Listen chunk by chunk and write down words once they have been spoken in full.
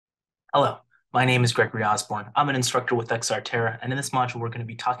Hello, my name is Gregory Osborne. I'm an instructor with XRTerra, and in this module, we're going to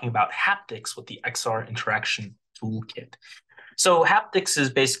be talking about haptics with the XR Interaction Toolkit. So haptics is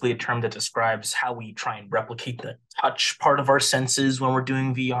basically a term that describes how we try and replicate the touch part of our senses when we're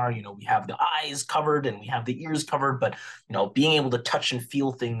doing VR. We have the eyes covered and we have the ears covered, but being able to touch and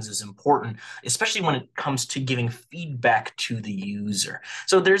feel things is important, especially when it comes to giving feedback to the user.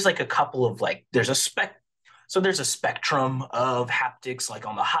 So there's like a couple of there's a spectrum of haptics. Like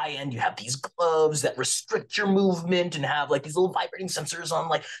on the high end, you have these gloves that restrict your movement and have like these little vibrating sensors on.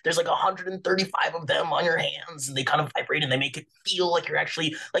 Like there's like 135 of them on your hands, and they kind of vibrate and they make it feel like you're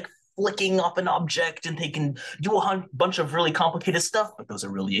actually like flicking off an object, and they can do a bunch of really complicated stuff, but those are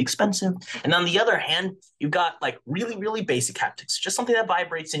really expensive. And on the other hand, you've got like really, really basic haptics, just something that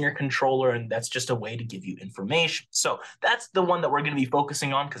vibrates in your controller, and that's just a way to give you information. So that's the one that we're going to be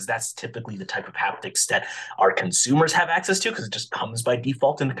focusing on because that's typically the type of haptics that our consumers have access to because it just comes by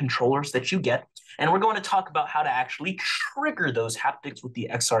default in the controllers that you get. And we're going to talk about how to actually trigger those haptics with the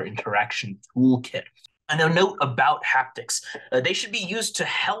XR Interaction Toolkit. And a note about haptics, they should be used to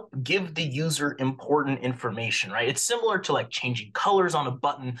help give the user important information, right? It's similar to like changing colors on a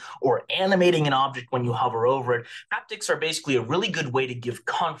button or animating an object when you hover over it. Haptics are basically a really good way to give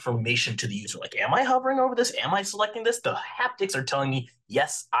confirmation to the user. Like, am I hovering over this? Am I selecting this? The haptics are telling me,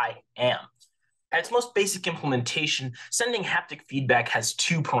 yes, I am. At its most basic implementation, sending haptic feedback has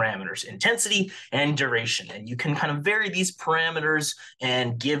two parameters, intensity and duration. And you can kind of vary these parameters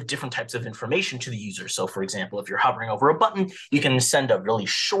and give different types of information to the user. So for example, if you're hovering over a button, you can send a really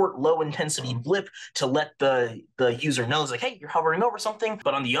short, low intensity blip to let the user know, like, hey, you're hovering over something.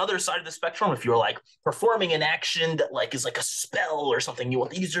 But on the other side of the spectrum, if you're like performing an action that like is like a spell or something, you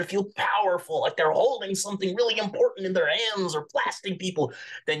want the user to feel powerful, like they're holding something really important in their hands or blasting people,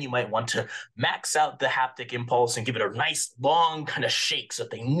 then you might want to max out the haptic impulse and give it a nice long kind of shake so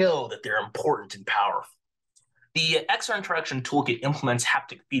that they know that they're important and powerful. The XR Interaction Toolkit implements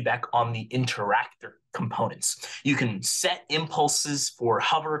haptic feedback on the Interactor components. You can set impulses for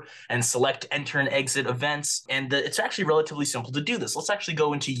hover and select enter and exit events, and it's actually relatively simple to do this. Let's actually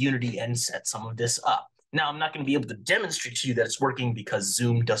go into Unity and set some of this up. Now, I'm not going to be able to demonstrate to you that it's working because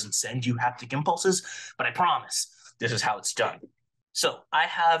Zoom doesn't send you haptic impulses, but I promise this is how it's done. So I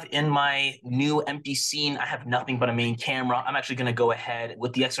have in my new empty scene, I have nothing but a main camera. I'm actually going to go ahead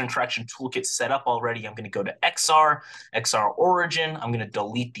with the XR Interaction Toolkit set up already. I'm going to go to XR Origin. I'm going to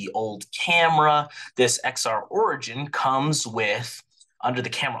delete the old camera. This XR Origin comes with, under the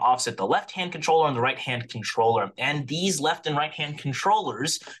camera offset, the left-hand controller and the right-hand controller. And these left and right-hand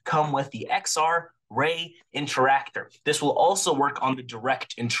controllers come with the XR Interactor. This will also work on the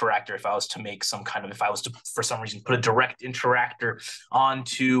direct interactor if I was to make if I was to, for some reason, put a direct interactor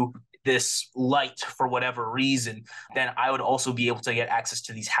onto this light for whatever reason, then I would also be able to get access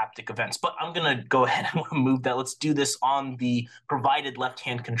to these haptic events. But I'm going to go ahead and remove that. Let's do this on the provided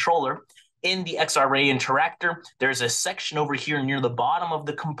left-hand controller. In the XRA Interactor, there's a section over here near the bottom of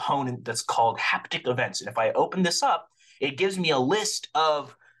the component that's called haptic events. And if I open this up, it gives me a list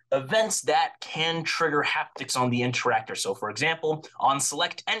of events that can trigger haptics on the interactor. So for example, on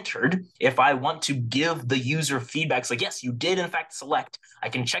select entered, if I want to give the user feedback, it's like, yes, you did in fact select, I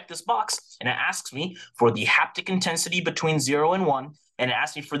can check this box and it asks me for the haptic intensity between 0 and 1, and it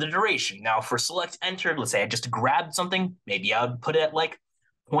asks me for the duration. Now for select entered, let's say I just grabbed something, maybe I would put it at like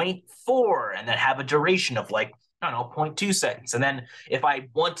 0.4 and then have a duration of like, I don't know, 0.2 seconds. And then if I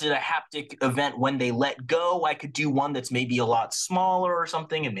wanted a haptic event when they let go, I could do one that's maybe a lot smaller or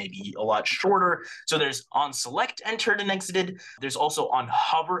something and maybe a lot shorter. So there's on select entered and exited. There's also on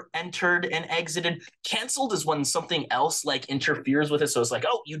hover entered and exited. Canceled is when something else like interferes with it. So it's like,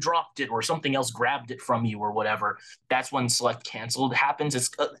 oh, you dropped it or something else grabbed it from you or whatever. That's when select canceled happens. It's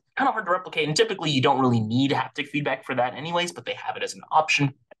kind of hard to replicate. And typically you don't really need haptic feedback for that anyways, but they have it as an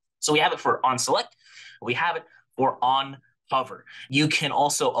option. So we have it for on select. We have it or on hover. You can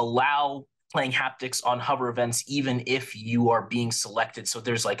also allow playing haptics on hover events even if you are being selected. So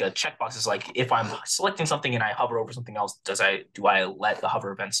there's like a checkbox. It's like if I'm selecting something and I hover over something else, do I let the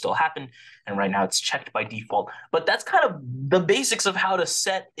hover event still happen? And right now it's checked by default. But that's kind of the basics of how to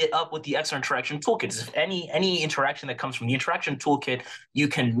set it up with the XR Interaction Toolkit. If any interaction that comes from the Interaction Toolkit, you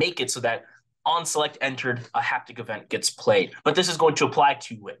can make it so that on select entered, a haptic event gets played. But this is going to apply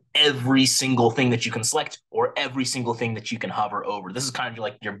to every single thing that you can select or every single thing that you can hover over. This is kind of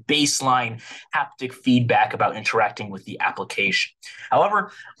like your baseline haptic feedback about interacting with the application.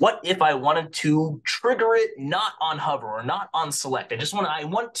 However, what if I wanted to trigger it not on hover or not on select? I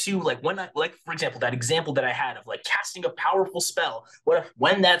want to, like, for example, that example that I had of like casting a powerful spell. What if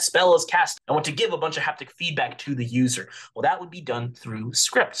when that spell is cast, I want to give a bunch of haptic feedback to the user? Well, that would be done through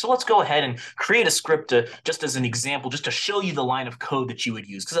script. So let's go ahead and create a script just as an example, just to show you the line of code that you would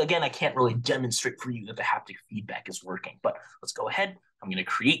use. Because again, I can't really demonstrate for you that the haptic feedback is working. But let's go ahead. I'm going to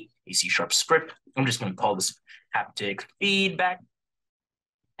create a C# script. I'm just going to call this haptic feedback.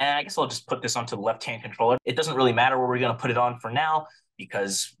 And I guess I'll just put this onto the left-hand controller. It doesn't really matter where we're going to put it on for now,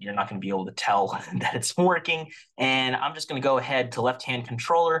 because you're not going to be able to tell that it's working. And I'm just going to go ahead to left-hand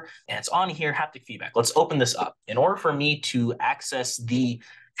controller, and it's on here, haptic feedback. Let's open this up. In order for me to access the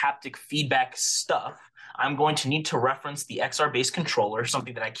haptic feedback stuff, I'm going to need to reference the XR base controller,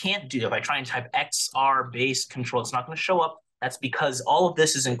 something that I can't do. If I try and type XR base control, it's not going to show up. That's because all of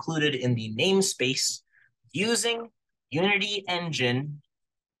this is included in the namespace using Unity Engine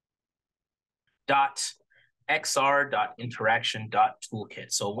 .xr.interaction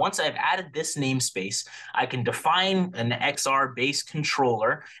toolkit. So once I've added this namespace, I can define an XR base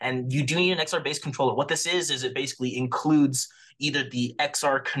controller, and you do need an XR base controller. What this is it basically includes either the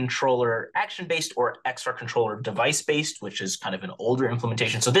XR controller action-based or XR controller device-based, which is kind of an older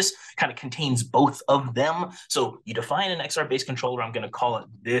implementation. So this kind of contains both of them. So you define an XR-based controller. I'm going to call it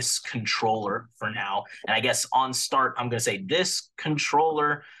this controller for now. And I guess on start, I'm going to say this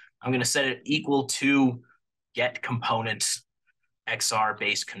controller. I'm going to set it equal to get component XR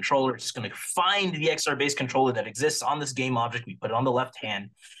base controller. It's just going to find the XR base controller that exists on this game object. We put it on the left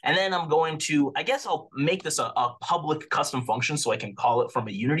hand. And then I'm going to, I guess I'll make this a public custom function so I can call it from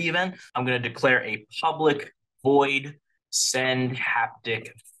a Unity event. I'm going to declare a public void send haptic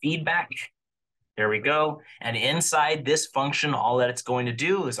feedback. There we go. And inside this function, all that it's going to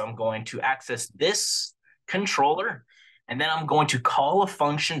do is I'm going to access this controller. And then I'm going to call a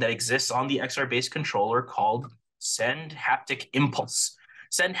function that exists on the XR base controller called send haptic impulse.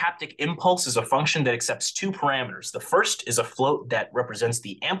 Send haptic impulse is a function that accepts two parameters. The first is a float that represents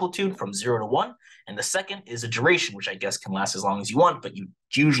the amplitude from 0 to 1. And the second is a duration, which I guess can last as long as you want, but you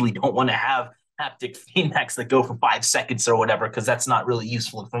usually don't want to have haptic feedbacks that go for 5 seconds or whatever, because that's not really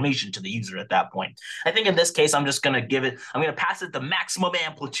useful information to the user at that point. I think in this case, I'm just going to I'm going to pass it the maximum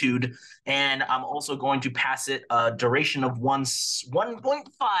amplitude, and I'm also going to pass it a duration of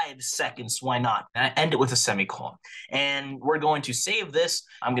 1.5 seconds. Why not? And I end it with a semicolon. And we're going to save this.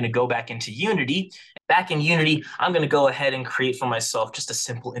 I'm going to go back into Unity. Back in Unity, I'm going to go ahead and create for myself just a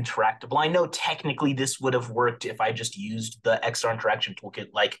simple interactable. I know technically this would have worked if I just used the XR Interaction Toolkit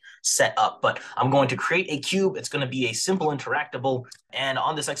like set up, but I'm going to create a cube. It's going to be a simple interactable. And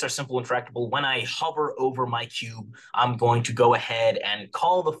on this XR simple interactable, when I hover over my cube, I'm going to go ahead and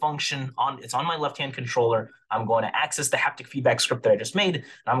call the function it's on my left-hand controller. I'm going to access the haptic feedback script that I just made. And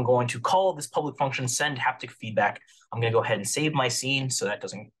I'm going to call this public function send haptic feedback. I'm going to go ahead and save my scene so that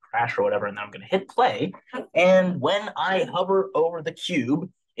doesn't crash or whatever. And then I'm going to hit play. And when I hover over the cube,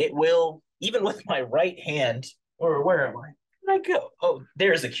 it will, even with my right hand, or where am I? Where did I go? Oh,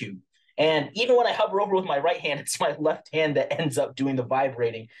 there's the cube. And even when I hover over with my right hand, it's my left hand that ends up doing the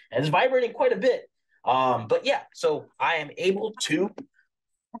vibrating. And it's vibrating quite a bit. But yeah, so I am able to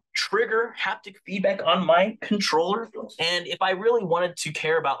trigger haptic feedback on my controller. And if I really wanted to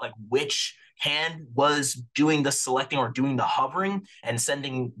care about like which hand was doing the selecting or doing the hovering and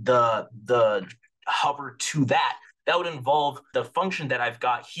sending the hover to that would involve the function that I've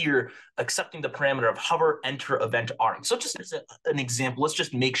got here accepting the parameter of hover enter event arg. So just as an example, let's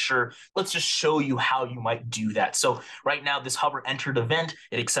just show you how you might do that. So right now, this hover entered event,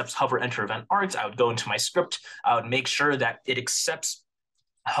 it accepts hover enter event args. I would go into my script. I would make sure that it accepts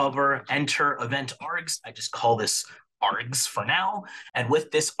hover enter event args. I just call this args for now. And with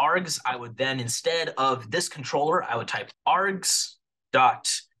this args, I would then, instead of this controller, I would type args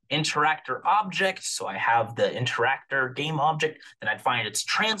dot interactor object. So I have the interactor game object. Then I'd find its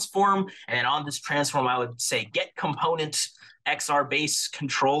transform. And on this transform, I would say get component XR base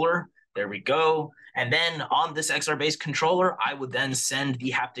controller. There we go. And then on this XR base controller, I would then send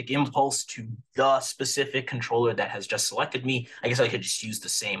the haptic impulse to the specific controller that has just selected me. I guess I could just use the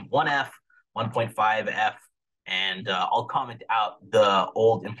same 1F, 1.5F, and I'll comment out the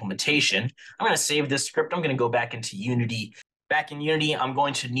old implementation. I'm going to save this script. I'm going to go back into Unity. Back in Unity, I'm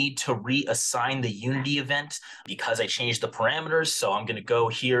going to need to reassign the Unity event because I changed the parameters. So I'm going to go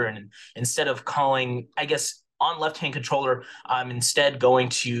here and instead of calling, I guess on left-hand controller, I'm instead going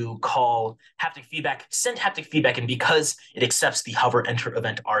to call haptic feedback, send haptic feedback, and because it accepts the hover enter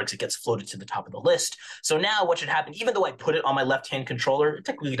event args, it gets floated to the top of the list. So now what should happen, even though I put it on my left-hand controller, it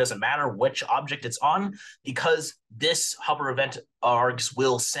technically doesn't matter which object it's on, because this hover event args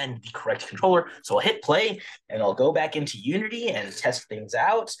will send the correct controller. So I'll hit play, and I'll go back into Unity and test things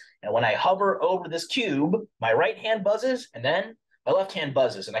out. And when I hover over this cube, my right hand buzzes, and then my left hand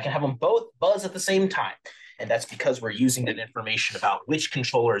buzzes, and I can have them both buzz at the same time. And that's because we're using that information about which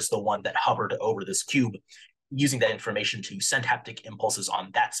controller is the one that hovered over this cube, using that information to send haptic impulses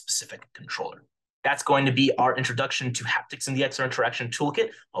on that specific controller. That's going to be our introduction to haptics in the XR Interaction Toolkit.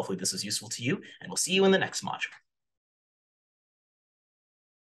 Hopefully this is useful to you, and we'll see you in the next module.